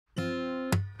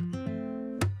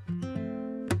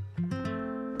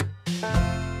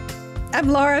I'm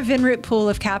Laura Vinroot Poole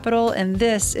of Capital, and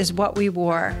this is What We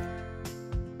Wore.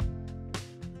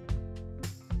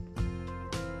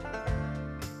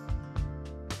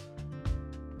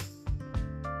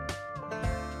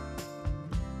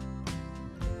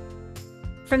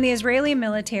 From the Israeli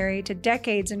military to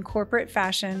decades in corporate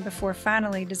fashion before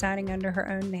finally designing under her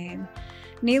own name,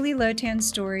 Nili Lotan's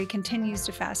story continues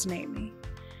to fascinate me.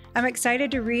 I'm excited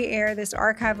to re-air this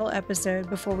archival episode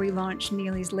before we launch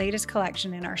Nili's latest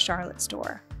collection in our Charlotte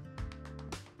store.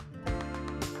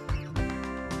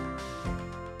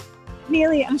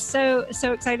 Nili, I'm so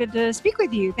excited to speak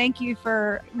with you. Thank you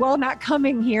for, well, not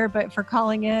coming here, but for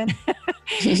calling in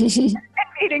and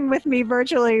meeting with me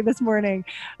virtually this morning.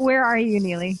 Where are you,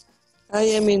 Nili? I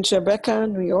am in Tribeca,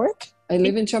 New York. I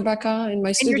live in Tribeca, and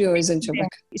my studio is in Tribeca.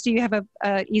 So you have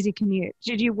a easy commute.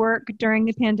 Did you work during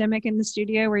the pandemic in the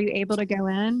studio? Were you able to go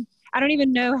in? I don't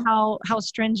even know how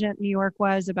stringent New York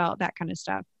was about that kind of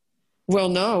stuff. Well,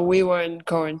 no, we were in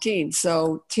quarantine.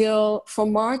 So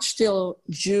from March till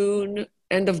June,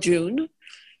 end of June,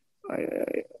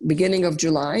 beginning of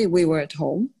July, we were at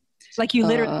home. Like you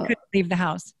literally couldn't leave the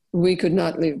house. We could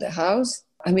not leave the house.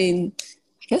 I mean,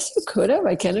 I guess you could have.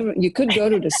 You could go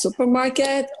to the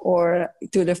supermarket or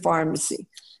to the pharmacy,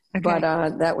 okay. But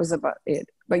that was about it.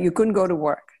 But you couldn't go to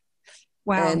work.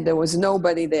 Wow. And there was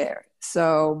nobody there.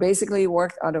 So basically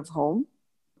worked out of home.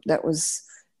 That was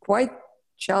quite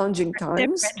challenging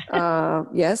times.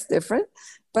 Yes, different,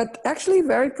 but actually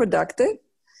very productive.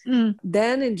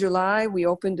 Then in July, we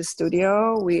opened the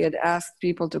studio. We had asked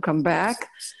people to come back.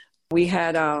 We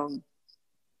had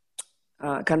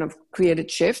kind of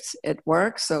created shifts at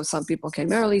work. So some people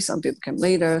came early, some people came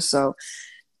later. So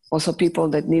also people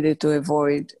that needed to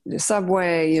avoid the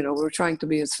subway, we were trying to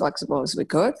be as flexible as we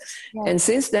could. Yeah. And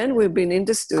since then, we've been in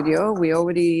the studio. We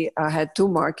already had 2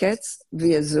 markets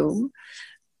via Zoom,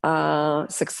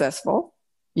 successful.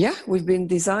 Yeah, we've been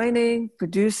designing,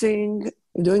 producing,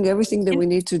 doing everything that we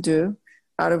need to do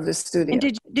out of the studio.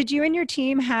 And did you and your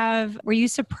team were you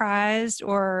surprised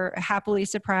or happily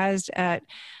surprised at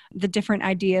the different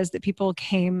ideas that people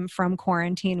came from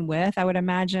quarantine with? I would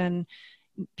imagine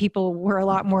people were a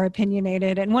lot more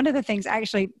opinionated. And one of the things,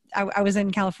 actually, I was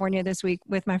in California this week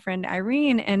with my friend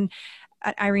Irene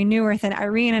Neuwirth, and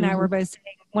Irene and I were both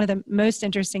saying one of the most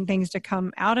interesting things to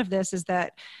come out of this is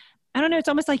that, I don't know, it's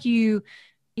almost like you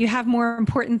have more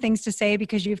important things to say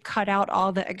because you've cut out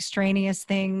all the extraneous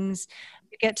things.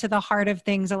 You get to the heart of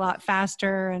things a lot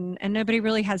faster, and nobody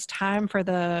really has time for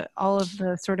all of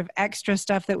the sort of extra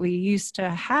stuff that we used to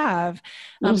have.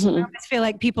 So I always feel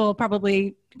like people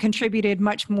probably contributed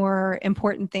much more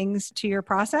important things to your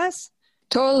process.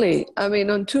 Totally. I mean,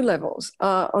 on 2 levels.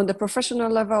 On the professional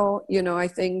level, I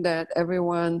think that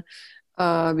everyone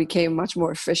became much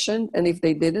more efficient. And if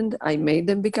they didn't, I made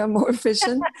them become more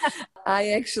efficient.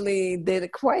 I actually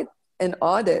did quite an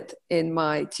audit in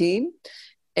my team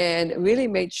and really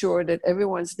made sure that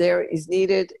everyone's there is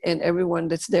needed and everyone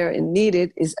that's there and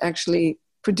needed is actually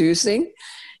producing.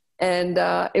 And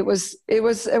it was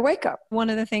a wake up. One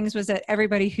of the things was that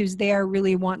everybody who's there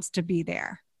really wants to be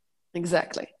there.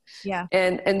 Exactly. Yeah.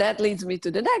 And that leads me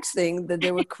to the next thing, that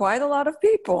there were quite a lot of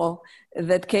people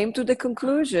that came to the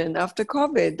conclusion after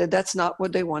COVID that that's not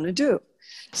what they want to do.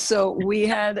 So we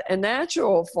had a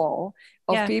natural fall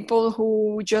of people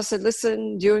who just said,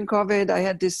 listen, during COVID, I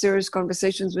had these serious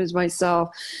conversations with myself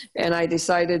and I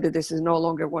decided that this is no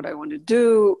longer what I want to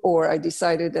do, or I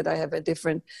decided that I have a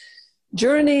different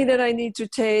journey that I need to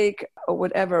take or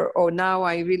whatever, or now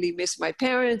I really miss my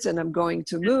parents and I'm going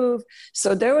to move.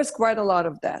 So there was quite a lot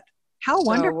of that. How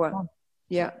wonderful.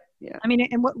 Yeah. I mean,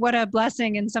 and what a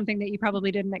blessing, and something that you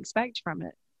probably didn't expect from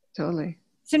it. Totally.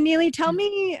 So Nili, tell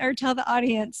me, or tell the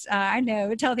audience,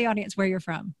 tell the audience where you're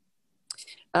from.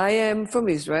 I am from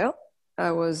Israel.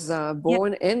 I was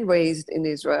born and raised in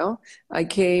Israel. I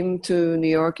came to New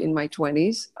York in my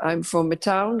 20s. I'm from a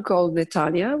town called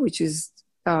Netanya, which is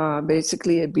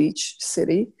basically a beach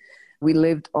city. We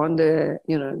lived on the,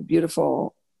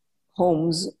 beautiful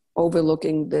homes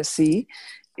overlooking the sea.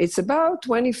 It's about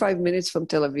 25 minutes from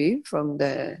Tel Aviv, from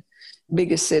the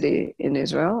biggest city in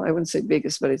Israel. I wouldn't say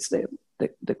biggest, but it's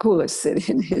the coolest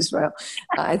city in Israel.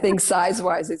 I think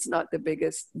size-wise, it's not the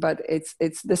biggest, but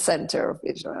it's the center of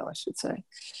Israel, I should say.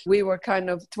 We were kind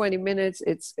of 20 minutes.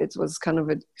 It was kind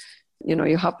of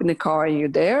you hop in the car and you're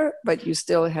there, but you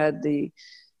still had the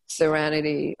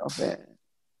serenity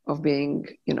of being,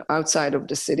 outside of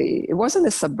the city. It wasn't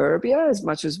a suburbia as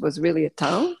much as it was really a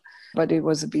town, but it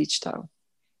was a beach town.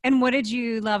 And what did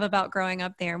you love about growing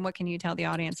up there? And what can you tell the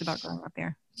audience about growing up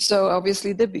there? So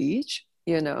obviously the beach.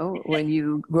 When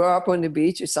you grow up on the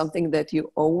beach, it's something that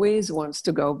you always wants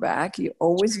to go back. You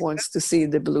always wants to see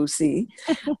the blue sea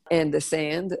and the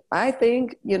sand. I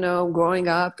think, growing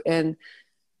up and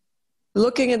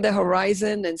looking at the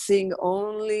horizon and seeing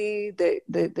only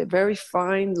the very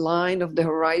fine line of the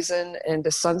horizon and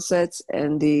the sunsets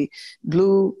and the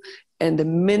blue and the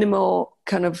minimal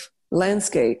kind of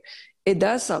landscape, it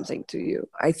does something to you.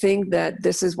 I think that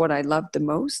this is what I love the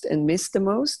most and miss the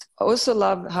most. I also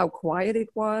love how quiet it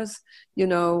was.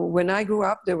 When I grew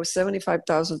up, there were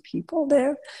 75,000 people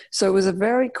there. So it was a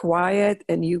very quiet,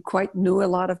 and you quite knew a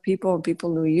lot of people and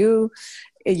people knew you,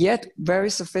 yet very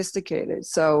sophisticated.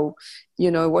 So,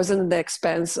 it wasn't at the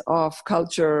expense of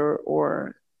culture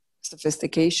or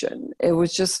sophistication. It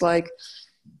was just like,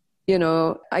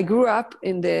 I grew up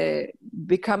in the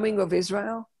becoming of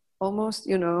Israel. Almost,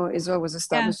 Israel was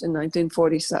established in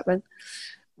 1947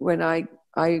 when I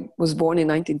was born in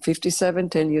 1957,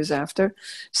 10 years after.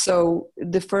 So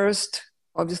the first,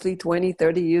 obviously, 20,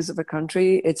 30 years of a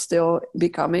country, it's still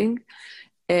becoming.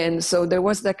 And so there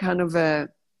was that kind of a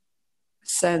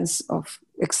sense of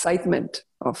excitement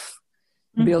of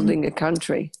building a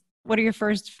country. What are your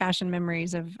first fashion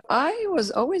memories of? I was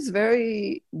always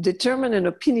very determined and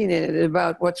opinionated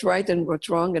about what's right and what's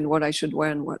wrong and what I should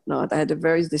wear and what not. I had a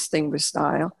very distinguished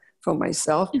style for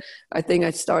myself. I think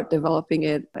I started developing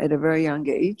it at a very young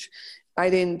age. I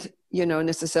didn't,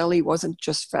 necessarily it wasn't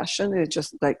just fashion. It's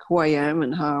just like who I am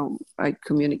and how I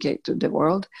communicate to the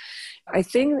world. I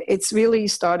think it's really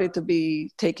started to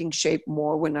be taking shape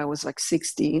more when I was like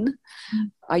 16.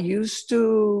 I used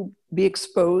to be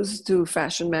exposed to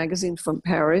fashion magazines from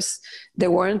Paris.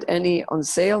 There weren't any on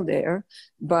sale there,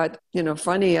 but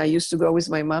funny, I used to go with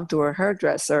my mom to her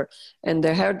hairdresser, and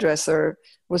the hairdresser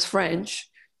was French.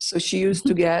 So she used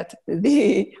to get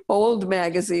the old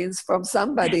magazines from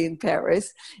somebody in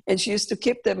Paris, and she used to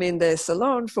keep them in the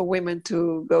salon for women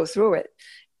to go through it.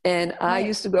 And I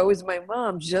used to go with my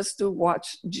mom just to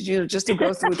watch, just to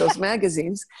go through those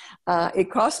magazines.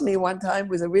 It cost me one time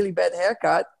with a really bad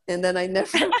haircut, and then I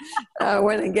never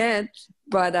went again.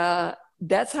 But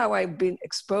that's how I've been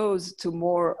exposed to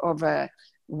more of a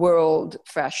world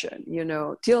fashion.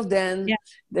 Till then,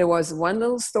 there was one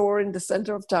little store in the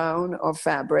center of town of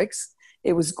fabrics.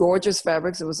 It was gorgeous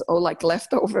fabrics. It was all like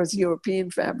leftovers,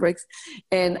 European fabrics.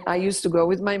 And I used to go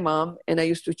with my mom, and I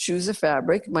used to choose a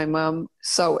fabric. My mom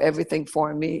sew everything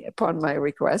for me upon my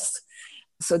request.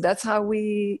 So that's how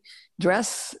we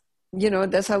dress.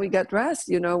 That's how we got dressed.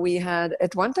 We had,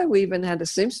 at one time, we even had a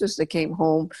seamstress that came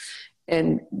home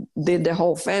and did the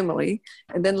whole family.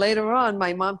 And then later on,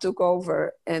 my mom took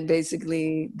over and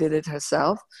basically did it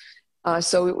herself.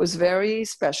 So it was very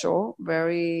special,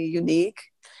 very unique.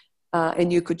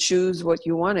 And you could choose what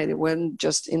you wanted. It wasn't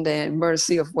just in the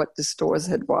mercy of what the stores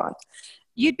had bought.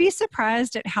 You'd be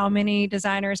surprised at how many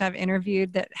designers I've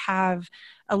interviewed that have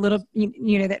a little,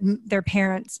 that their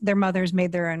parents, their mothers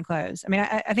made their own clothes. I mean,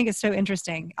 I think it's so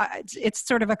interesting. It's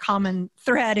sort of a common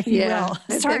thread, if you will.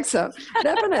 I think so.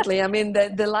 Definitely. I mean,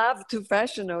 the love to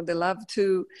fashion or the love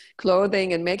to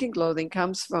clothing and making clothing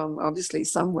comes from obviously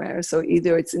somewhere. So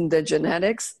either it's in the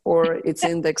genetics, or it's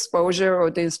in the exposure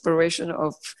or the inspiration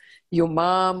of your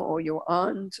mom or your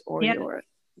aunt or your...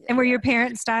 And were your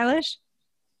parents stylish?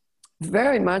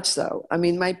 Very much so. I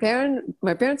mean, my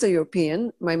parents are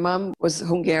European. My mom was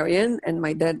Hungarian and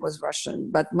my dad was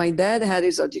Russian. But my dad had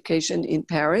his education in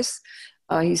Paris.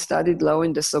 He studied law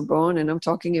in the Sorbonne, and I'm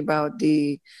talking about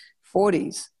the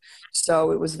 40s.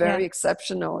 So it was very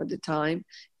exceptional at the time.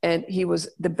 And he was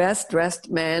the best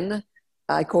dressed man,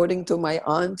 according to my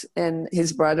aunt and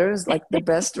his brothers, like the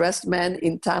best dressed man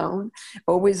in town,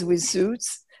 always with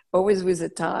suits, always with a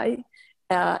tie.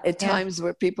 At times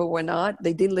where people were not.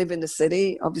 They didn't live in the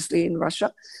city, obviously in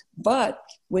Russia. But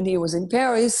when he was in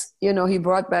Paris, he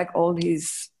brought back all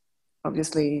his,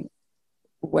 obviously,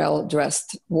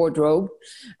 well-dressed wardrobe,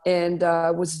 and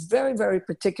was very, very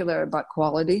particular about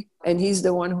quality. And he's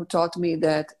the one who taught me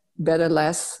that better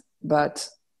less, but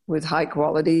with high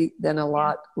quality than a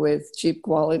lot with cheap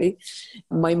quality.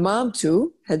 My mom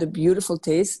too had a beautiful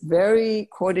taste, very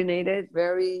coordinated,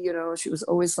 very, she was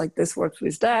always like, this works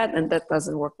with that and that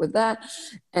doesn't work with that.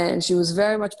 And she was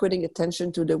very much putting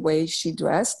attention to the way she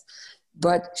dressed,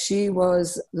 but she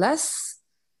was less,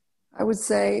 I would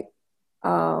say,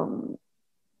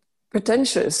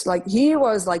 pretentious. Like he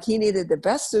was like, he needed the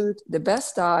best suit, the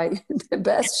best tie, the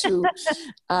best shoe.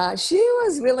 She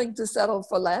was willing to settle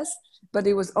for less, but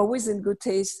it was always in good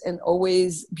taste and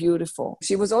always beautiful.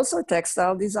 She was also a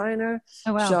textile designer.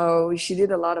 Oh, wow. So she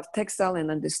did a lot of textile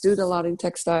and understood a lot in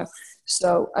textile.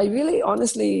 So I really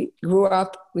honestly grew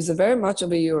up with a very much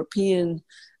of a European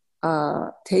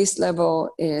taste level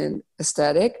and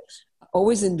aesthetic,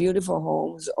 always in beautiful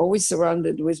homes, always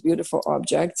surrounded with beautiful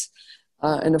objects,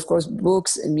 and of course,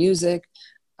 books and music.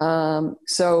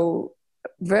 So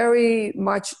very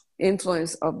much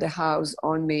influence of the house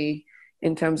on me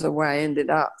in terms of where I ended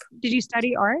up. Did you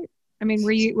study art? I mean,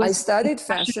 I studied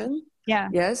fashion. Yeah.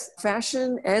 Yes,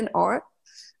 fashion and art.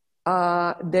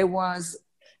 There was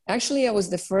actually, I was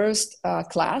the first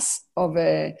class of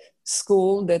a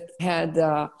school that had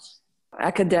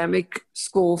academic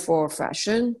school for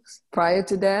fashion. Prior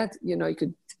to that, you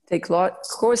could take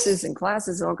courses and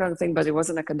classes and all kinds of things, but it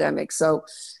wasn't academic. So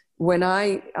when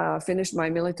I finished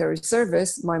my military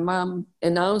service, my mom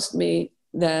announced me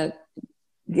that,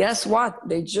 guess what?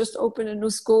 They just opened a new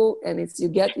school, and you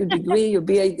get your degree, your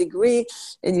BA degree,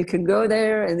 and you can go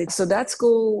there. And so that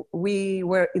school, we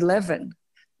were 11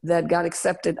 that got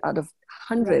accepted out of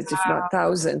hundreds, if not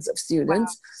thousands of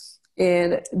students. Wow.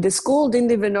 And the school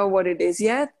didn't even know what it is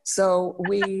yet. So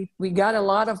we got a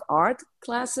lot of art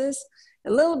classes,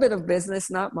 a little bit of business,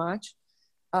 not much,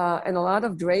 and a lot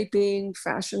of draping,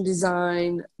 fashion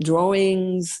design,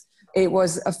 drawings. It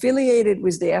was affiliated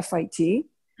with the FIT.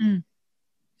 Mm.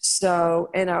 So,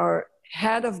 and our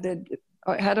head of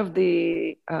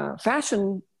the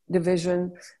fashion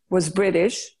division was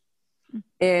British,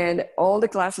 and all the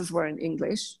classes were in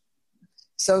English.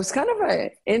 So it's kind of an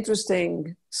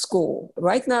interesting school.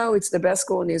 Right now, it's the best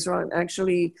school in Israel. And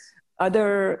actually,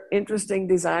 other interesting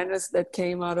designers that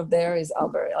came out of there is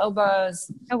Albert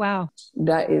Elbaz. Oh, wow.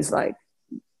 That is like,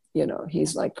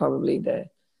 he's like probably the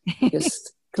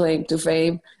biggest claim to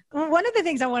fame. One of the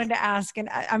things I wanted to ask, and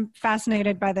I'm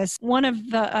fascinated by this, one of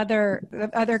the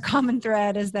other common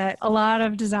thread is that a lot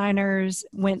of designers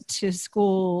went to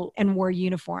school and wore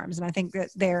uniforms. And I think that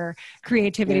their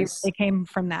creativity really came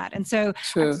from that. And so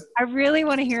I really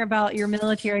want to hear about your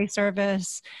military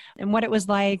service and what it was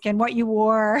like and what you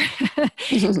wore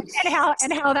and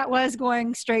how that was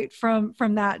going straight from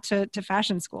that to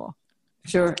fashion school.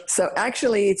 Sure. So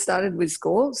actually it started with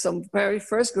school. So very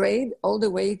first grade all the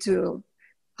way to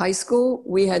high school,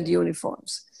 we had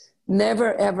uniforms.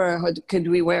 Never, ever could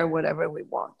we wear whatever we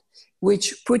want,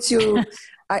 which puts you,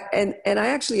 and I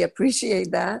actually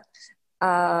appreciate that.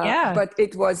 But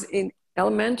it was in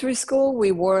elementary school,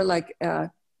 we wore like a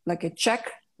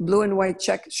check, blue and white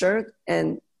check shirt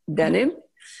and denim.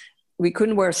 We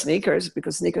couldn't wear sneakers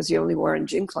because sneakers you only wear in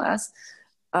gym class.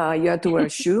 You had to wear a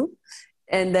shoe.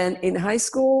 And then in high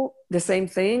school, the same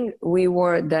thing. We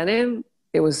wore denim.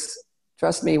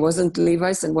 Trust me, it wasn't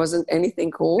Levi's and wasn't anything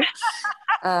cool.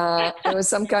 It was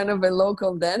some kind of a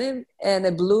local denim and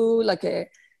a blue, like a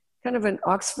kind of an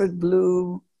Oxford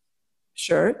blue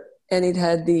shirt. And it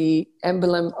had the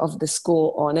emblem of the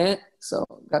school on it. So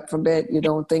God forbid you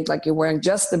don't think like you're wearing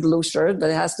just the blue shirt,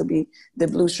 but it has to be the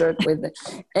blue shirt with it.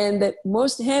 And the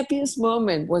most happiest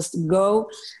moment was to go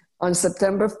on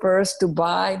September 1st to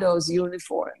buy those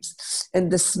uniforms,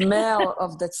 and the smell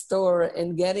of that store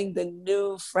and getting the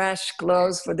new fresh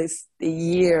clothes for the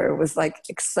year was like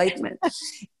excitement.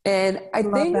 And I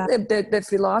think that the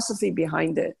philosophy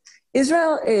behind it,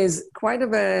 Israel is quite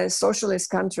of a socialist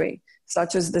country,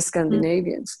 such as the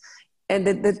Scandinavians. And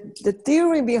the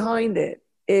theory behind it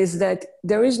is that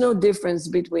there is no difference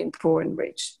between poor and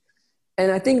rich.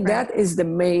 And I think that is the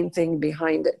main thing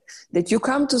behind it, that you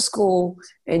come to school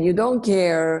and you don't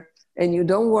care and you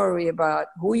don't worry about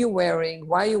who you're wearing,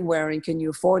 why you're wearing, can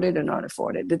you afford it or not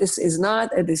afford it. That this is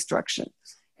not a distraction.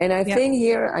 And I think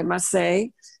here, I must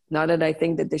say, not that I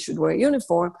think that they should wear a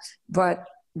uniform, but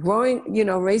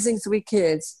raising 3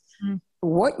 kids,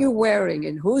 what you're wearing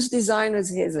and whose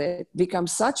designers is it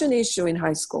becomes such an issue in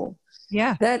high school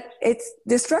that it's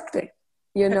distracting.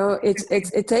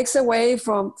 It takes away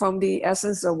from the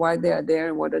essence of why they are there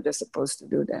and what are they supposed to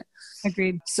do there.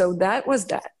 Agreed. So that was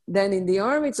that. Then in the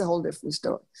Army, it's a whole different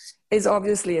story. It's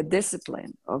obviously a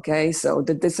discipline, okay? So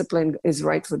the discipline is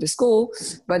right for the school,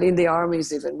 but in the Army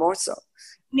is even more so.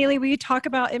 Nili, will you talk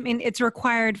about, it's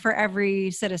required for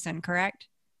every citizen, correct?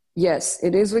 Yes,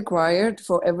 it is required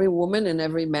for every woman and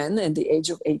every man at the age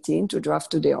of 18 to draft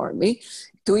to the Army.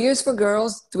 2 years for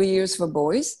girls, 3 years for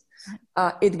boys.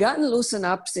 It gotten loosened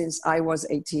up since I was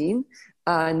 18.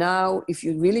 Now, if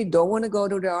you really don't want to go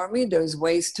to the Army, there's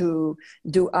ways to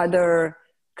do other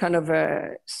kind of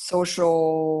a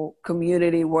social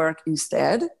community work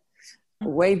instead.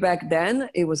 Way back then,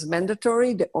 it was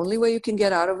mandatory. The only way you can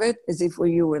get out of it is if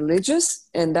you're religious,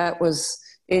 and that was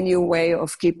in your way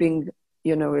of keeping,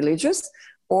 religious,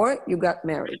 or you got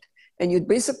married. And you'd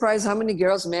be surprised how many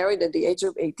girls married at the age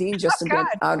of 18 just to get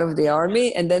out of the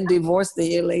Army and then divorced a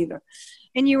year later.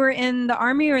 And you were in the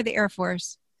Army or the Air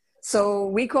Force? So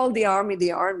we call the Army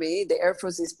the Army. The Air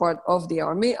Force is part of the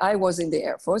Army. I was in the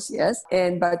Air Force, yes.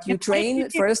 But you train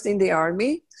first in the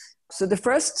Army. So the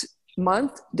first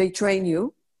month, they train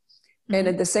you. And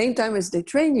at the same time as they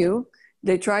train you,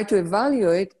 they try to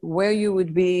evaluate where you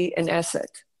would be an asset,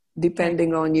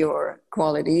 depending on your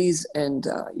qualities and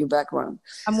your background.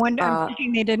 I'm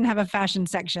thinking they didn't have a fashion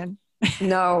section.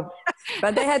 No,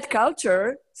 but they had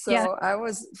culture. So I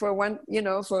was, for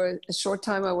a short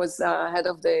time, I was head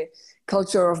of the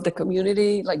culture of the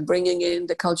community, like bringing in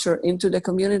the culture into the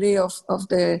community of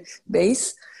the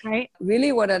base. Right.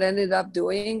 Really what I ended up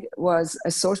doing was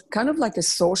kind of like a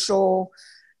social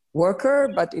worker,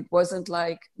 but it wasn't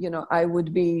like, I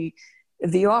would be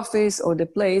the office or the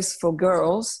place for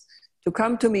girls to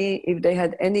come to me if they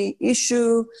had any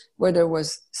issue, whether it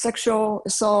was sexual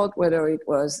assault, whether it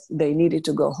was they needed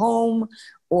to go home,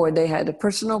 or they had a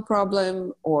personal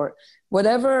problem, or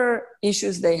whatever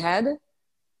issues they had,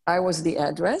 I was the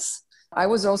address. I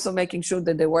was also making sure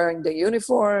that they're wearing the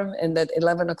uniform and that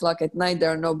 11 o'clock at night,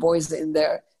 there are no boys in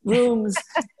their rooms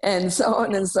and so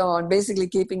on and so on, basically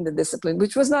keeping the discipline,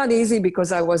 which was not easy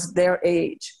because I was their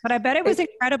age. But I bet it was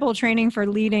incredible training for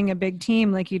leading a big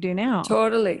team like you do now.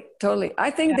 Totally.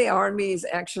 I think the Army is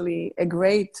actually a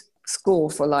great school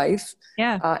for life.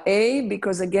 Yeah.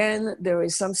 Because again, there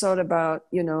is some sort about,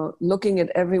 looking at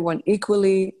everyone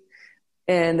equally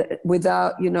and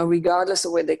without, regardless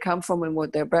of where they come from and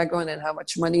what their background and how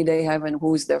much money they have and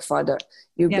who is their father.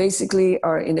 You basically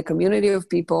are in a community of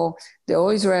people. They're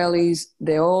all Israelis.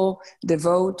 They all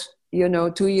devote,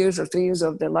 2 years or 3 years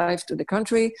of their life to the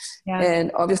country. Yeah.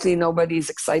 And obviously nobody is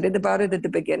excited about it at the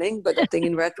beginning, but I think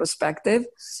in retrospective,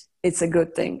 it's a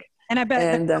good thing. And I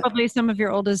bet that's probably some of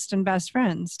your oldest and best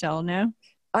friends still, no?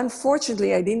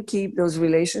 Unfortunately, I didn't keep those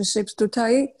relationships too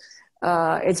tight.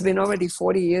 It's been already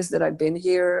 40 years that I've been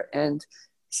here. And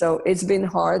so it's been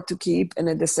hard to keep and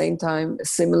at the same time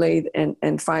assimilate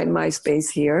and find my space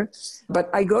here. But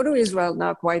I go to Israel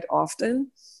now quite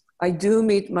often. I do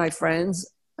meet my friends.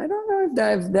 I don't know if I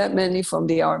have that many from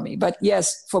the Army. But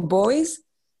yes, for boys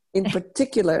in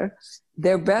particular,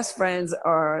 their best friends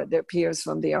are their peers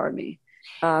from the Army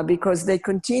because they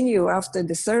continue after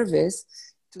the service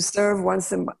to serve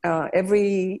once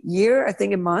every year, I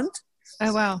think a month.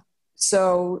 Oh, wow.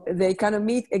 So they kind of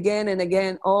meet again and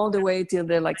again all the way till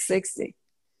they're like 60.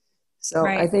 So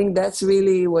I think that's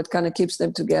really what kind of keeps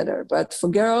them together. But for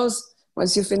girls,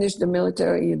 once you finish the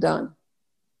military, you're done.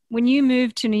 When you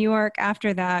moved to New York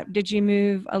after that, did you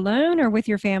move alone or with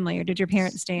your family, or did your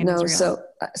parents stay in Israel?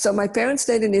 So my parents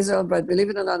stayed in Israel, but believe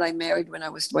it or not, I married when I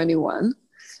was 21.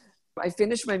 I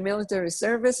finished my military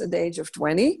service at the age of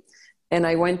 20, and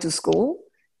I went to school.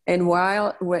 And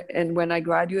when I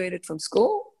graduated from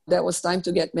school, that was time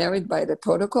to get married by the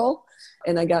protocol,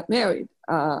 and I got married.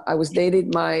 I was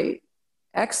dating my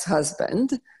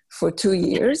ex-husband for 2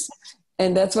 years,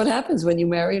 and that's what happens when you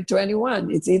marry at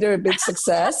 21. It's either a big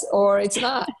success or it's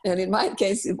not, and in my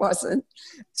case, it wasn't.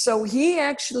 So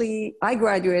I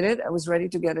graduated. I was ready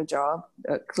to get a job.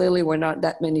 Clearly, were not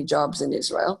that many jobs in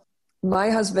Israel. My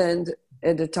husband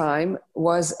at the time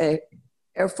was an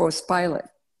Air Force pilot.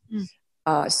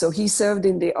 So he served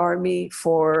in the Army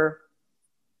for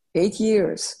 8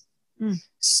 years.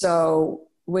 So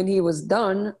when he was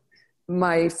done,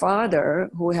 my father,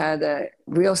 who had a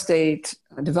real estate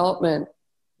development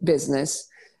business,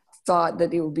 thought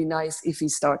that it would be nice if he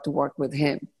started to work with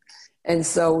him. And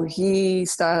so he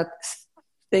started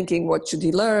thinking, what should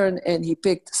he learn? And he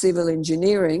picked civil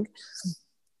engineering.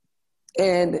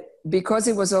 And because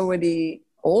he was already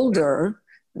older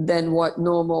than what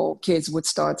normal kids would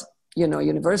start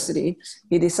university,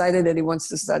 he decided that he wants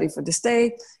to study for the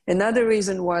state. Another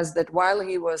reason was that while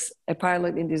he was a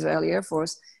pilot in the Israeli Air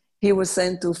Force, he was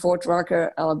sent to Fort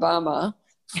Rucker, Alabama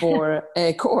for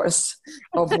a course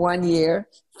of 1 year,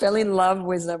 fell in love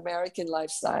with the American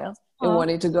lifestyle and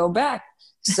wanted to go back.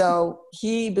 So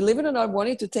he, believe it or not,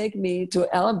 wanted to take me to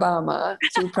Alabama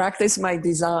to practice my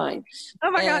design.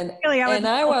 Oh my God, really?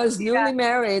 I was newly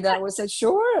married. I was said,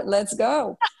 sure, let's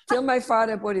go. Till my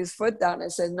father put his foot down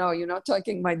and said, no, you're not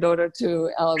taking my daughter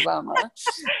to Alabama.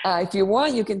 If you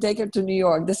want, you can take her to New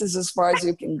York. This is as far as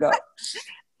you can go.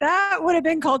 That would have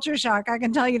been culture shock, I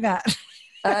can tell you that.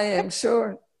 I am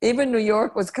sure. Even New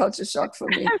York was culture shock for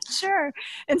me. I'm sure.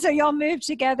 And so y'all moved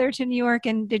together to New York,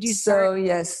 and did you start? So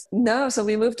yes. No, so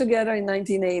we moved together in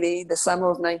 1980, the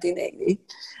summer of 1980.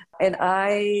 And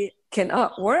I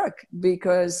cannot work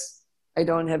because I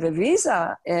don't have a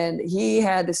visa. And he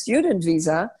had a student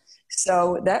visa.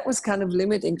 So that was kind of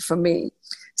limiting for me.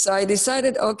 So I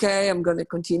decided, okay, I'm going to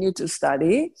continue to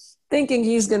study, thinking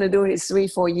he's going to do his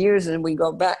 3-4 years and we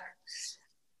go back.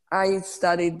 I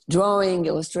studied drawing,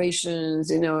 illustrations,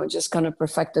 just kind of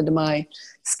perfected my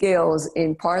skills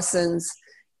in Parsons.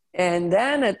 And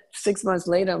then at 6 months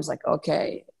later, I was like,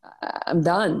 okay, I'm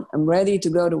done. I'm ready to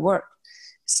go to work.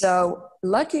 So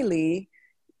luckily,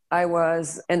 I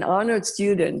was an honored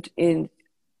student in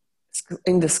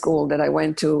the school that I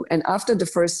went to. And after the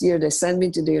first year, they sent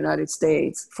me to the United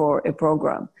States for a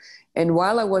program. And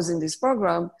while I was in this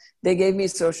program, they gave me a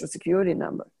social security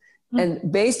number.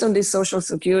 And based on this social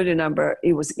security number,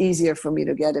 it was easier for me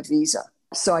to get a visa.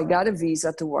 So I got a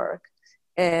visa to work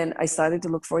and I started to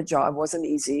look for a job. It wasn't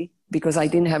easy because I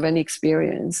didn't have any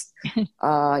experience.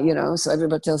 So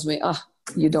everybody tells me,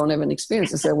 you don't have an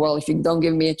experience. I said, well, if you don't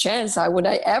give me a chance, how would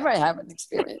I ever have an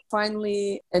experience?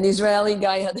 Finally, an Israeli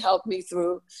guy had helped me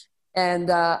through and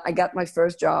I got my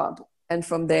first job. And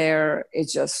from there, it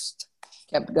just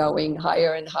kept going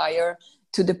higher and higher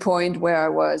to the point where I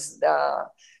was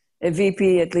a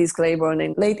VP at Liz Claiborne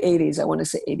in late 80s. I want to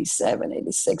say 87,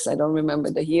 86. I don't remember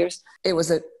the years. It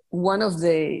was one of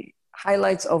the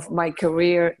highlights of my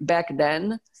career back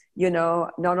then.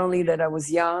 Not only that I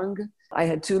was young, I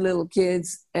had 2 little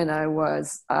kids and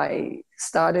I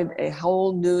started a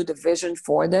whole new division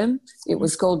for them. It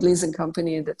was called Liz and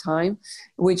Company at the time,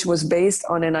 which was based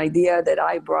on an idea that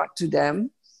I brought to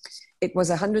them. It was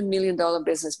a $100 million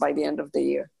business by the end of the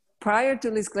year. Prior to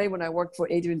Liz Claiborne, I worked for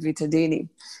Adrian Vittadini.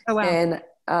 Oh,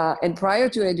 wow. And prior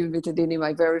to Adrian Vittadini,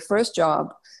 my very first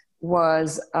job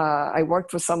was I worked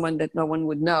for someone that no one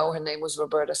would know. Her name was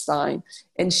Roberta Stein.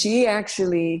 And she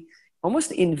actually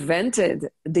almost invented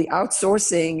the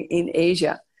outsourcing in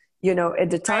Asia.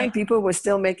 At the time, right, people were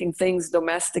still making things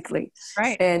domestically.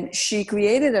 Right. And she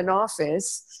created an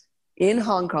office in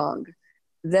Hong Kong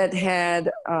that had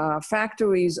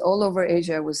factories all over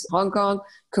Asia. It was Hong Kong,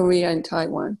 Korea, and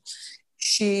Taiwan.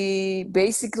 She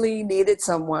basically needed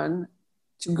someone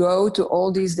to go to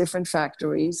all these different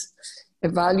factories,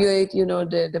 evaluate,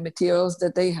 the materials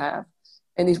that they have.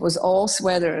 And it was all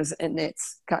sweaters and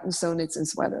knits, cotton sew knits and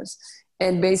sweaters.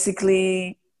 And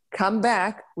basically come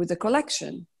back with a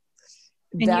collection.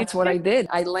 That's what I did.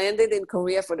 I landed in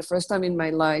Korea for the first time in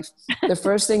my life. The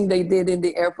first thing they did in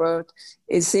the airport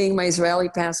is seeing my Israeli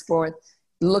passport,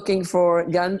 looking for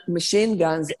machine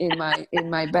guns in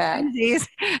my bag.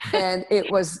 And it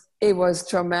was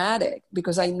traumatic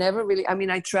because I never really,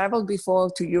 I traveled before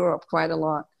to Europe quite a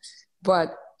lot,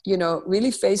 but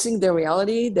really facing the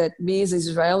reality that me as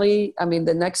Israeli,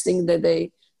 the next thing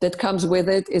that comes with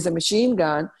it is a machine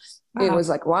gun. Wow. It was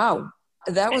like, wow.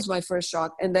 That was my first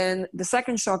shock. And then the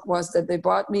second shock was that they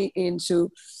brought me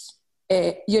into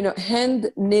a,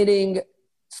 hand knitting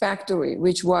factory,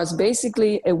 which was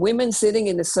basically a woman sitting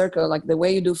in a circle, like the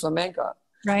way you do flamenco.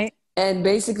 Right. And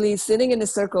basically sitting in a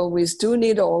circle with 2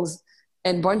 needles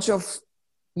and bunch of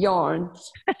yarn.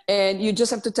 And you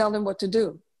just have to tell them what to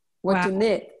do, what to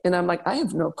knit. And I'm like, I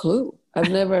have no clue. I've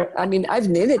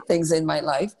knitted things in my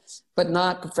life, but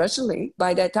not professionally.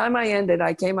 By the time I ended,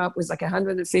 I came up with like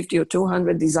 150 or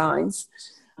 200 designs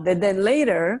that then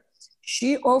later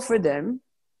she offered them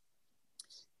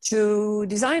to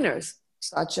designers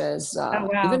such as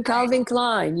even Calvin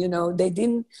Klein.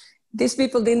 These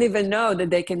people didn't even know that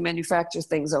they can manufacture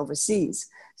things overseas.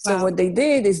 So what they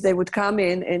did is they would come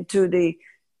in and to the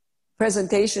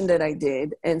presentation that I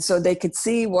did. And so they could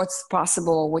see what's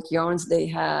possible, what yarns they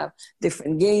have,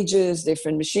 different gauges,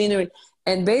 different machinery.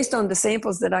 And based on the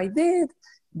samples that I did,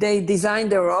 they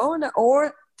designed their own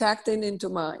or tacked it into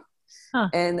mine. Huh.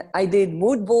 And I did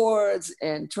mood boards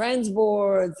and trends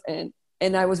boards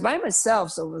and I was by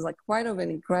myself. So it was like quite of an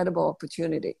incredible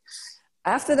opportunity.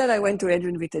 After that, I went to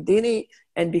Adrian Vittadini.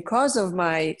 And because of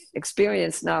my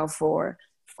experience now for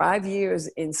 5 years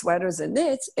in sweaters and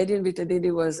knits, Adrian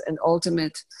Vittadini was an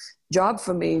ultimate job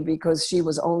for me because she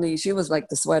was like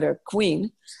the sweater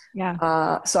queen.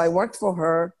 Yeah. So I worked for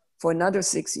her for another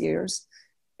 6 years.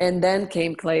 And then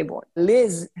came Claiborne.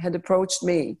 Liz had approached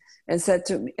me and said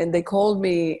to me, and they called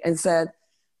me and said,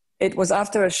 it was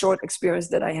after a short experience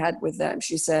that I had with them.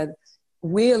 She said,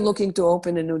 we are looking to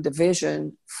open a new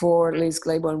division for Liz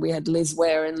Claiborne. We had Liz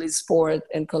Wear and Liz Sport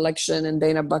and Collection and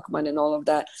Dana Buckman and all of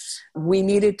that. We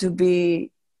needed to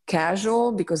be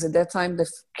casual because at that time, the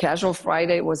Casual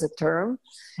Friday was a term.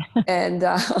 And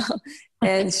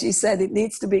she said, it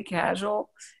needs to be casual.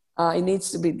 It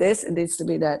needs to be this, it needs to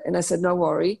be that. And I said, no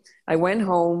worry. I went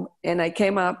home and I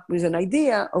came up with an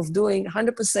idea of doing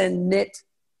 100% knit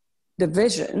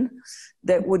division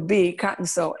that would be cotton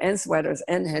sew and sweaters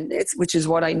and hand knits, which is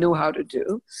what I knew how to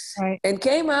do. Right. And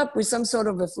came up with some sort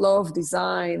of a flow of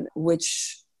design,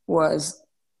 which was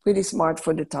pretty smart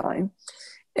for the time.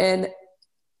 And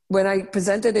when I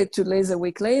presented it to Liz a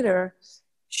week later,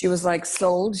 She was like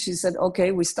sold. She said,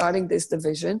 okay, we're starting this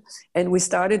division. And we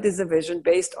started this division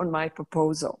based on my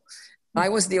proposal. I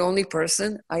was the only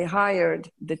person. I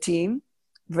hired the team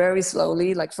very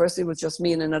slowly. Like first it was just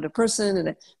me and another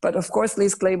person. But of course,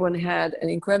 Liz Claiborne had an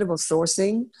incredible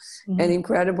sourcing, an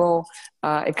incredible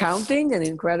accounting, and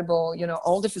incredible,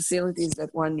 all the facilities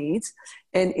that one needs.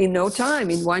 And in no time,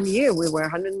 in 1 year, we were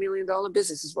 $100 million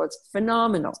business. It was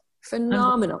phenomenal.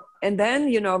 And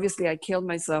then, obviously I killed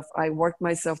myself. I worked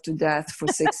myself to death for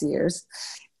 6 years.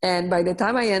 And by the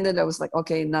time I ended, I was like,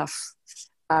 okay, enough.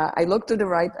 I looked to the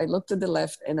right, I looked to the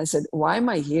left, and I said, why am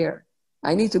I here?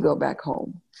 I need to go back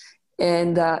home.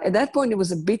 And at that point, it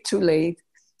was a bit too late.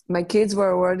 My kids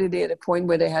were already at a point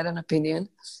where they had an opinion,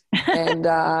 and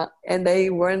they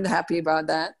weren't happy about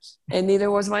that. And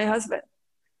neither was my husband.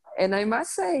 And I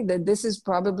must say that this is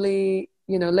probably,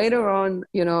 later on,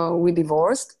 we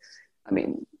divorced. I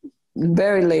mean,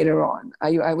 very later on.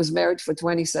 I was married for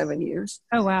 27 years.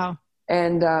 Oh, wow.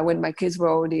 And when my kids were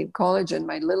already in college and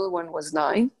my little one was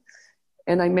 9,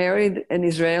 and I married an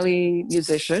Israeli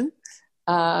musician,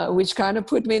 which kind of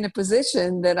put me in a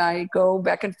position that I go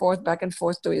back and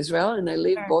forth to Israel, and I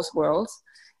live both worlds.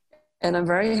 And I'm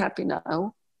very happy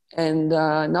now. And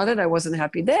not that I wasn't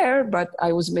happy there, but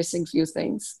I was missing few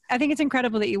things. I think it's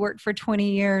incredible that you worked for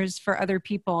 20 years for other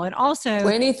people, and also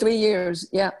 23 years.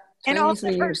 Yeah. And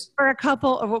also for a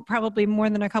couple, well, probably more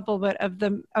than a couple, but of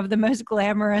the most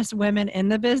glamorous women in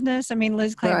the business. I mean,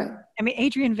 Liz Claiborne. Right. I mean,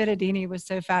 Adrienne Vittadini was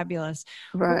so fabulous.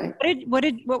 Right.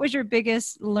 What was your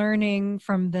biggest learning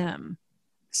from them?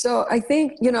 So I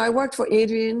think, I worked for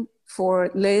Adrienne, for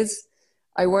Liz.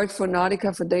 I worked for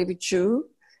Nautica for David Chu,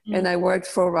 and I worked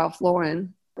for Ralph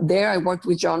Lauren. There I worked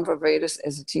with John Varvatos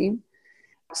as a team.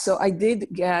 So I did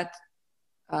get,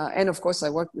 and of course I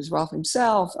worked with Ralph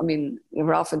himself. I mean,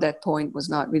 Ralph at that point was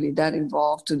not really that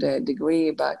involved to the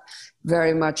degree, but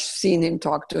very much seen him,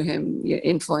 talked to him,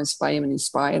 influenced by him and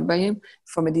inspired by him.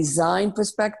 From a design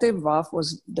perspective, Ralph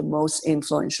was the most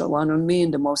influential one on me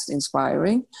and the most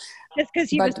inspiring. Just because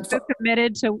he was so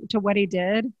committed to what he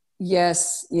did?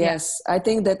 Yes. Yeah. I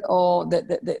think that all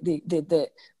the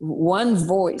one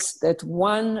voice, that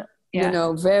one,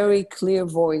 very clear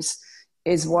voice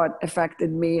is what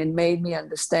affected me and made me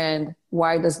understand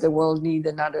why does the world need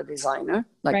another designer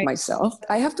like myself.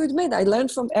 I have to admit, I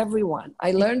learned from everyone. I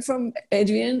learned from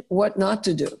Adrienne what not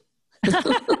to do.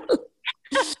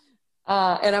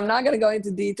 And I'm not going to go into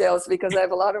details because I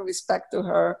have a lot of respect to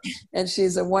her and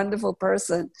she's a wonderful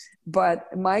person.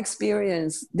 But my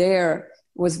experience there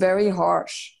was very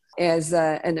harsh as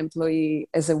an employee,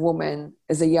 as a woman,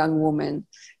 as a young woman.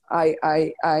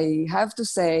 I have to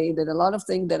say that a lot of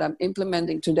things that I'm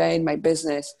implementing today in my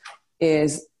business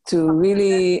is to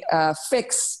really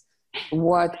fix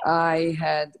what I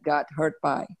had got hurt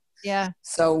by. Yeah.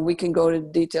 So we can go to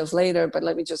details later, but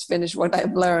let me just finish what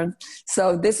I've learned.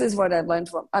 So this is what I've learned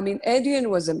from, Adrienne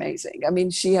was amazing.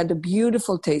 She had a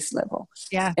beautiful taste level.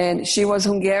 Yeah. And she was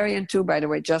Hungarian too, by the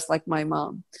way, just like my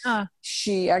mom.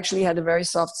 She actually had a very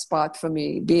soft spot for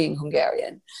me being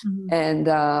Hungarian and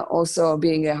also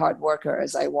being a hard worker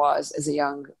as I was as a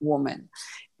young woman.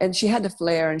 And she had a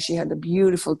flair and she had a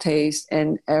beautiful taste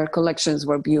and her collections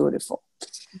were beautiful.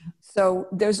 So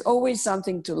there's always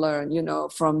something to learn,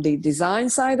 from the design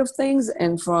side of things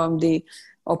and from the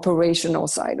operational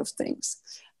side of things.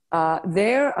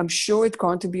 There, I'm sure it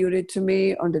contributed to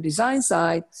me on the design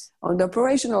side. On the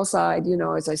operational side,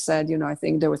 as I said, I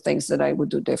think there were things that I would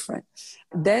do different.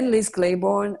 Then Liz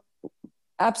Claiborne,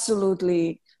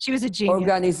 absolutely. She was a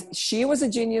genius. She was a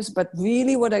genius, but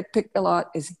really what I picked a lot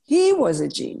is he was a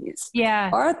genius. Yeah.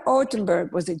 Art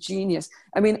Ortenberg was a genius.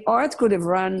 Art could have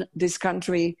run this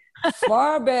country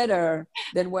far better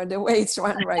than the way it's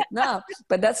run right now.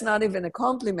 But that's not even a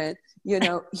compliment.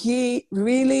 He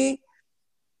really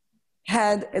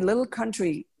had a little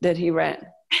country that he ran.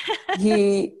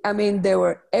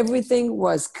 Everything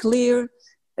was clear.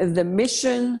 The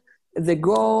mission, the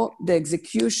goal, the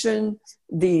execution,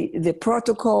 the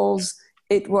protocols.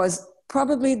 It was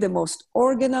probably the most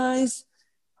organized,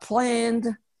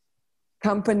 planned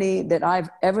company that I've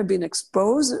ever been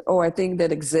exposed or I think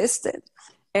that existed.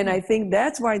 And I think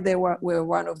that's why they were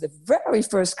one of the very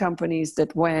first companies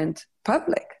that went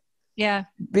public. Yeah.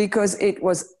 Because it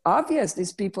was obvious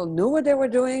these people knew what they were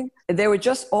doing. They were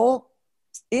just all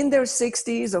in their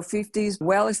 60s or 50s,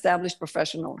 well-established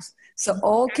professionals. So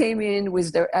all came in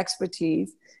with their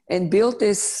expertise and built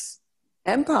this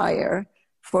empire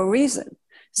for a reason.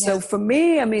 So for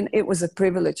me, it was a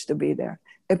privilege to be there,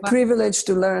 a privilege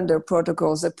to learn their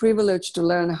protocols, a privilege to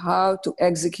learn how to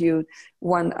execute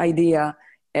one idea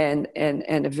and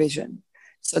a vision.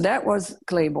 So that was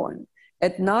Claiborne.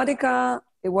 At Nautica,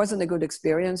 It wasn't a good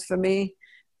experience for me.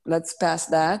 Let's pass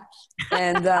that.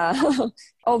 And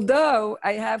although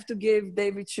I have to give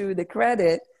David Chu the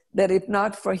credit that if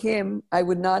not for him, I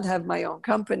would not have my own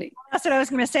company. That's what I was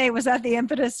going to say. Was that the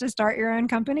impetus to start your own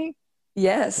company?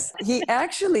 Yes, he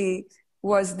actually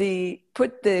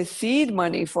put the seed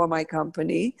money for my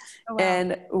company. Oh, wow.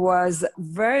 And was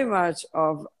very much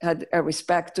had a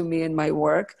respect to me and my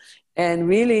work, and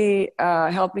really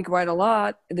helped me quite a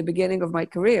lot at the beginning of my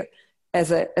career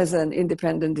as an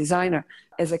independent designer.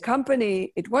 As a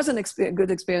company, it wasn't a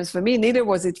good experience for me, neither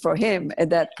was it for him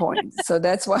at that point. So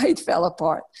that's why it fell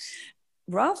apart.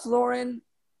 Ralph Lauren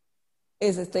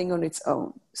is a thing on its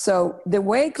own. So the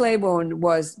way Claiborne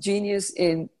was genius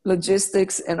in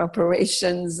logistics and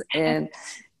operations and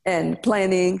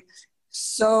planning,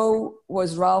 so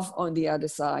was Ralph on the other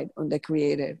side, on the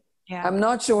creative. Yeah. I'm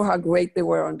not sure how great they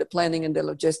were on the planning and the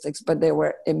logistics, but they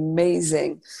were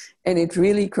amazing. And it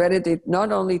really credited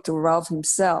not only to Ralph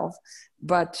himself,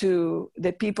 but to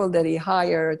the people that he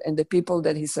hired and the people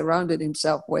that he surrounded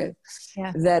himself with,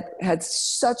 that had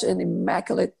such an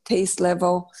immaculate taste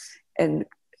level and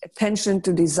attention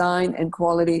to design and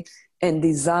quality, and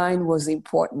design was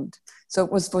important. So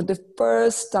it was for the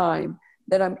first time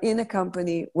that I'm in a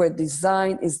company where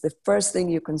design is the first thing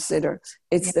you consider.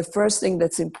 It's the first thing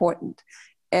that's important.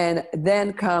 And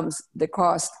then comes the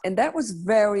cost. And that was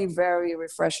very, very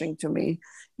refreshing to me,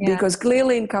 because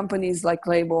clearly in companies like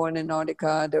Claiborne and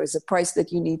Nautica, there is a price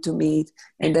that you need to meet,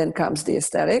 and then comes the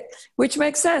aesthetic, which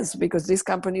makes sense because these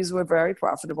companies were very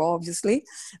profitable, obviously,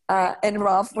 and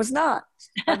Ralph was not.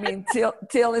 I mean,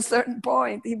 till a certain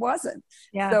point, he wasn't.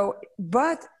 Yeah. So,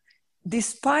 but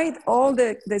despite all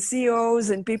the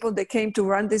CEOs and people that came to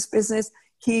run this business,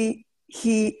 he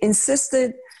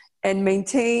insisted and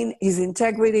maintain his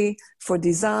integrity for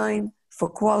design, for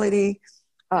quality,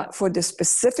 for the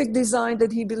specific design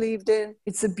that he believed in.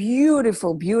 It's a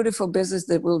beautiful, beautiful business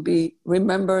that will be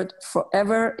remembered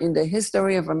forever in the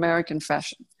history of American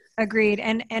fashion. Agreed.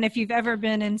 And if you've ever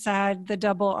been inside the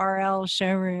Double RL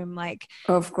showroom, like,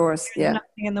 of course, there's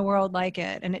nothing in the world like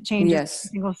it, and it changes every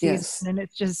single season, and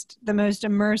it's just the most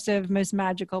immersive, most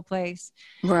magical place.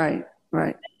 Right.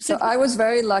 Right. So I was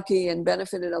very lucky and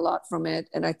benefited a lot from it.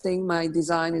 And I think my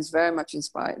design is very much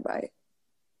inspired by it.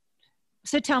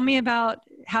 So tell me about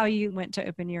how you went to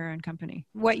open your own company.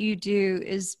 What you do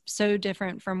is so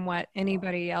different from what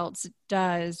anybody else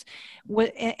does.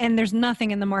 And there's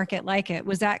nothing in the market like it.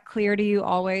 Was that clear to you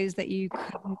always, that you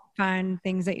couldn't find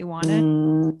things that you wanted?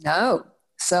 No.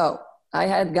 So I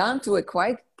had gone through a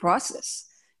quite process,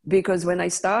 because when I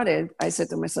started, I said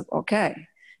to myself, okay,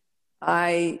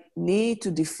 I need to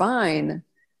define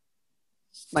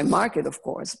my market, of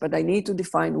course, but I need to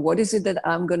define what is it that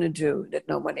I'm going to do that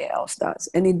nobody else does.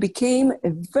 And it became a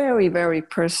very, very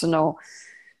personal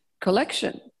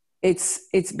collection.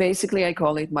 It's basically, I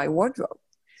call it my wardrobe.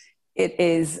 It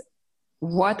is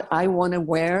what I want to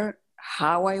wear,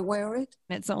 how I wear it.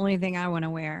 It's the only thing I want to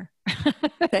wear.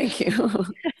 Thank you.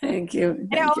 Thank you.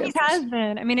 It always has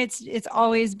been. I mean, it's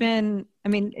always been, I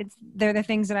mean, they're the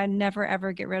things that I never,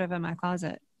 ever get rid of in my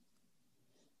closet.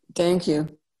 Thank you.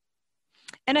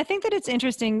 And I think that it's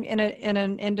interesting in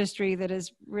an industry that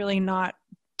is really not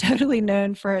totally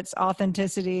known for its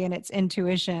authenticity and its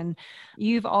intuition.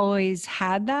 You've always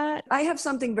had that? I have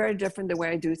something very different the way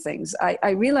I do things.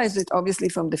 I realize it obviously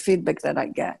from the feedback that I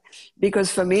get,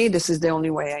 because for me, this is the only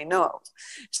way I know.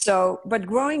 So, but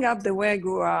growing up the way I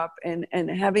grew up and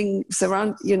having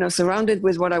surrounded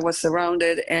with what I was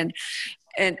surrounded, and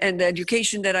the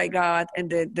education that I got, and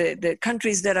the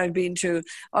countries that I've been to,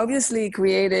 obviously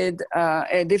created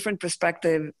a different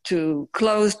perspective to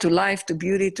clothes, to life, to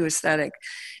beauty, to aesthetic.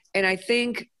 And I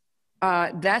think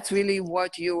that's really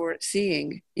what you're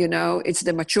seeing. You know, it's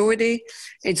the maturity,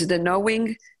 it's the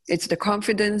knowing, it's the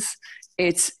confidence,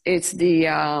 it's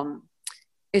the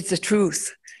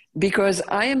truth. Because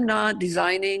I am not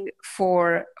designing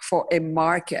for a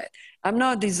market. I'm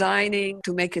not designing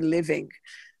to make a living.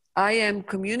 I am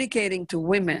communicating to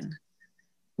women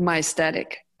my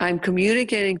aesthetic. I'm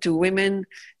communicating to women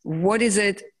what is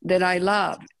it that I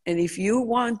love. And if you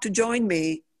want to join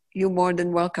me, you're more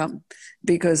than welcome,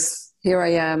 because here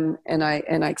I am, and I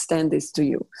extend this to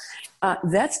you.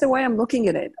 That's the way I'm looking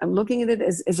at it. I'm looking at it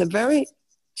as a very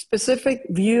specific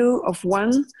view of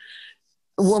one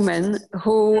woman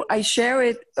who I share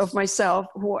it, of myself,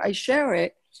 who I share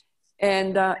it.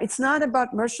 And it's not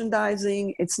about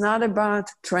merchandising. It's not about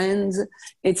trends.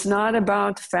 It's not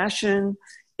about fashion.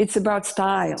 It's about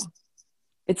style.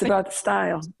 It's about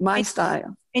style, my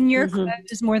style. And your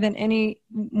clothes, more than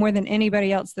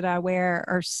anybody else that I wear,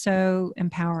 are so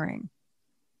empowering.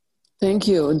 Thank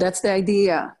you. That's the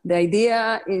idea. The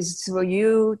idea is for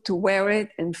you to wear it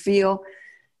and feel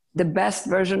the best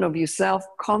version of yourself,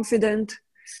 confident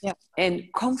and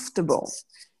comfortable.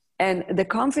 And the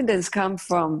confidence comes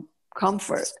from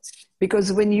comfort.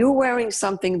 Because when you're wearing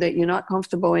something that you're not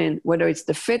comfortable in, whether it's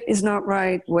the fit is not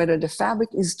right, whether the fabric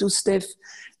is too stiff,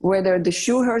 whether the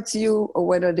shoe hurts you, or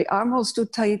whether the armhole's too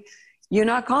tight, you're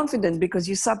not confident because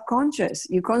you're subconscious.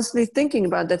 You're constantly thinking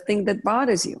about the thing that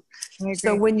bothers you.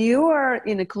 So when you are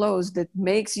in a clothes that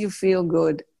makes you feel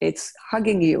good, it's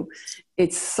hugging you,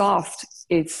 it's soft,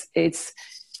 it's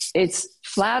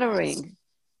flattering,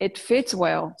 it fits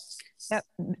well. Yep.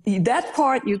 That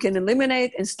part you can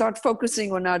eliminate and start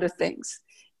focusing on other things.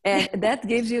 And that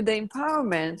gives you the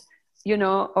empowerment, you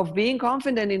know, of being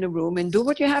confident in the room and do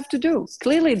what you have to do.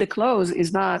 Clearly the clothes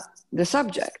is not the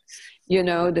subject. You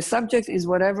know, the subject is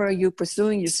whatever you're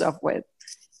pursuing yourself with.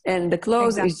 And the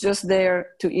clothes is just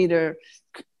there to either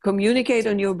communicate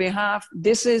on your behalf,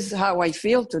 this is how I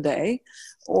feel today,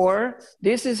 or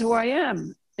this is who I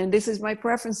am, and this is my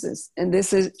preferences. And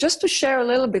this is just to share a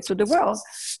little bit to the world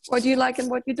what you like and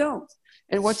what you don't,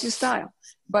 and what's your style.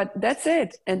 But that's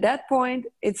it. At that point,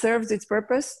 it serves its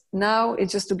purpose. Now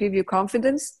it's just to give you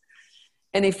confidence.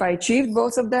 And if I achieved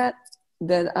both of that,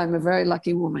 then I'm a very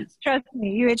lucky woman. Trust me,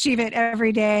 you achieve it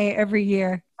every day, every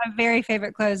year. My very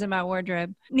favorite clothes in my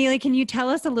wardrobe. Nili, can you tell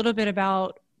us a little bit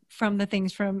about, from the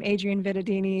things from Adrienne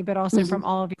Vittadini, but also from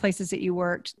all of the places that you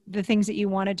worked, the things that you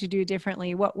wanted to do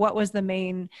differently? What was the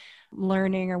main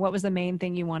learning, or what was the main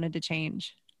thing you wanted to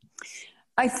change?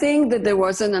 I think that there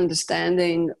was an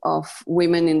understanding of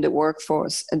women in the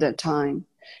workforce at that time.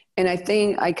 And I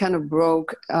think I kind of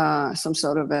broke some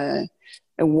sort of a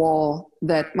wall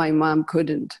that my mom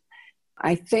couldn't.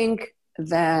 I think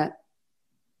that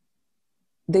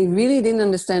they really didn't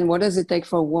understand what does it take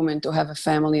for a woman to have a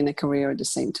family and a career at the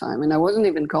same time. And I wouldn't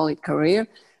even call it career.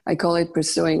 I call it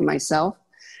pursuing myself.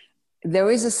 There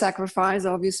is a sacrifice,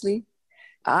 obviously.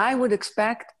 I would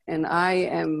expect, and I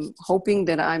am hoping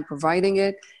that I'm providing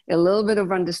it, a little bit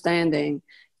of understanding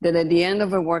that at the end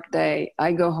of a work day,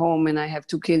 I go home and I have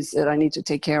 2 kids that I need to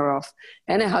take care of,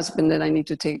 and a husband that I need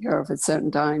to take care of at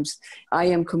certain times. I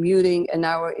am commuting an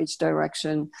hour each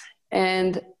direction.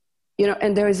 And, you know,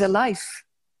 and there is a life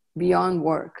beyond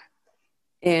work.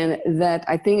 And that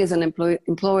I think as an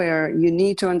employer, you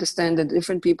need to understand that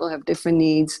different people have different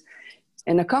needs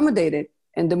and accommodate it.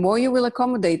 And the more you will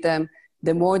accommodate them,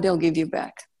 the more they'll give you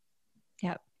back.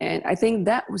 Yep. And I think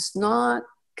that was not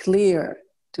clear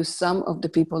to some of the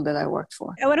people that I worked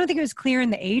for. Oh, I don't think it was clear in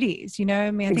the 80s, you know?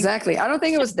 I mean, Exactly. I don't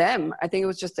think it was them. I think it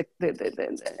was just the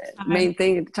main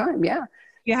thing at the time. Yeah.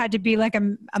 You had to be like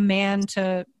a man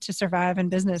to survive in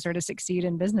business or to succeed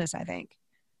in business, I think.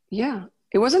 Yeah.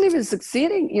 It wasn't even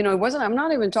succeeding. You know, I'm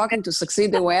not even talking to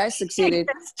succeed the way I succeeded,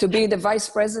 to be the vice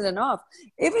president of.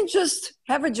 Even just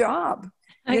have a job.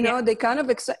 You know, they kind of,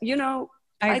 you know,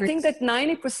 I think that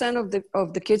 90%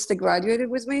 of the kids that graduated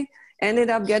with me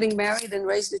ended up getting married and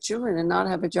raised the children and not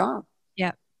have a job.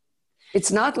 Yeah.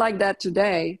 It's not like that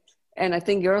today. And I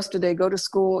think girls today go to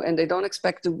school and they don't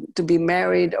expect to be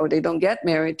married, or they don't get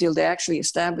married till they actually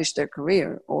establish their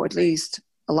career, or at least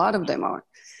a lot of them are.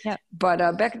 Yeah.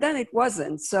 But back then it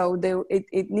wasn't. So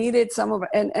it needed some of,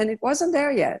 and it wasn't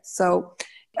there yet. So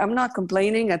I'm not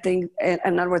complaining. I think,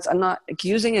 in other words, I'm not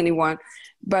accusing anyone,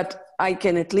 but I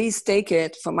can at least take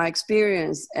it from my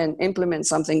experience and implement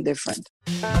something different.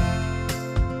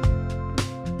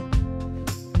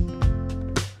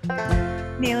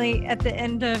 Nili, at the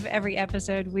end of every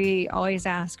episode, we always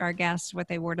ask our guests what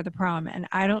they wore to the prom. And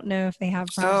I don't know if they have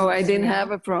prom. Oh, I didn't have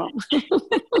a prom.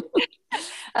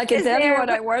 I can tell you what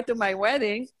I wore to my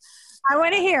wedding. I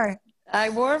want to hear. I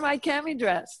wore my cami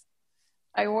dress.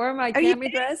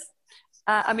 Dress.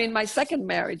 I mean, my second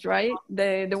marriage, right?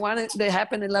 The one that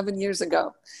happened 11 years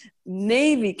ago.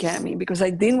 Navy cami, because I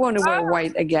didn't want to wear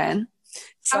white again.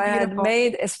 So I had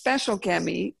made a special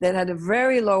cami that had a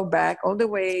very low back, all the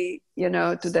way, you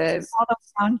know, to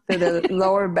the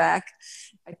lower back.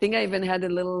 I think I even had a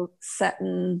little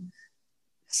satin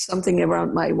something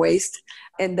around my waist,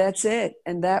 and that's it.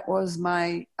 And that was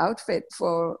my outfit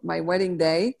for my wedding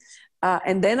day.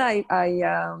 And then I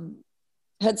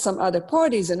had some other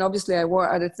parties, and obviously I wore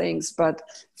other things. But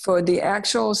for the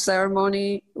actual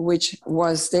ceremony, which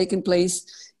was taking place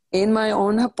in my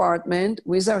own apartment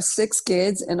with our 6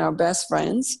 kids and our best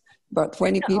friends, about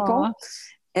 20 people.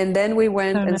 And then we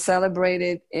went and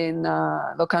celebrated in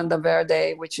Locanda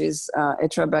Verde, which is a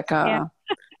Tribeca. Yeah.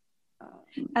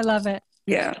 I love it.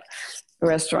 Yeah,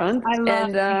 restaurant. I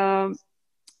love and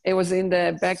it was in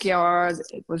the backyard.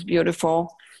 It was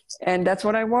beautiful. And that's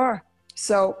what I wore.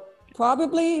 So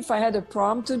Probably if I had a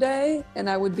prom today and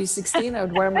I would be 16, I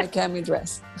would wear my cami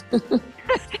dress.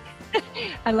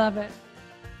 I love it.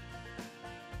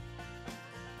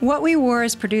 What We Wore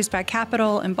is produced by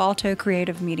Capital and Balto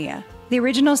Creative Media. The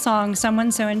original song,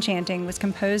 Someone So Enchanting, was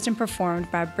composed and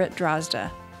performed by Britt Drozda.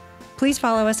 Please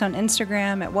follow us on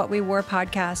Instagram at What We Wore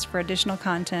Podcast for additional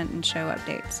content and show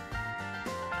updates.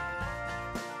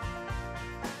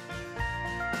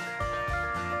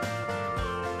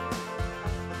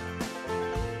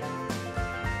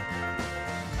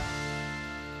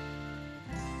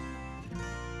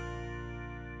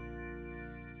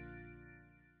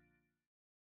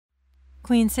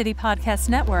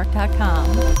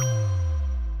 QueenCityPodcastNetwork.com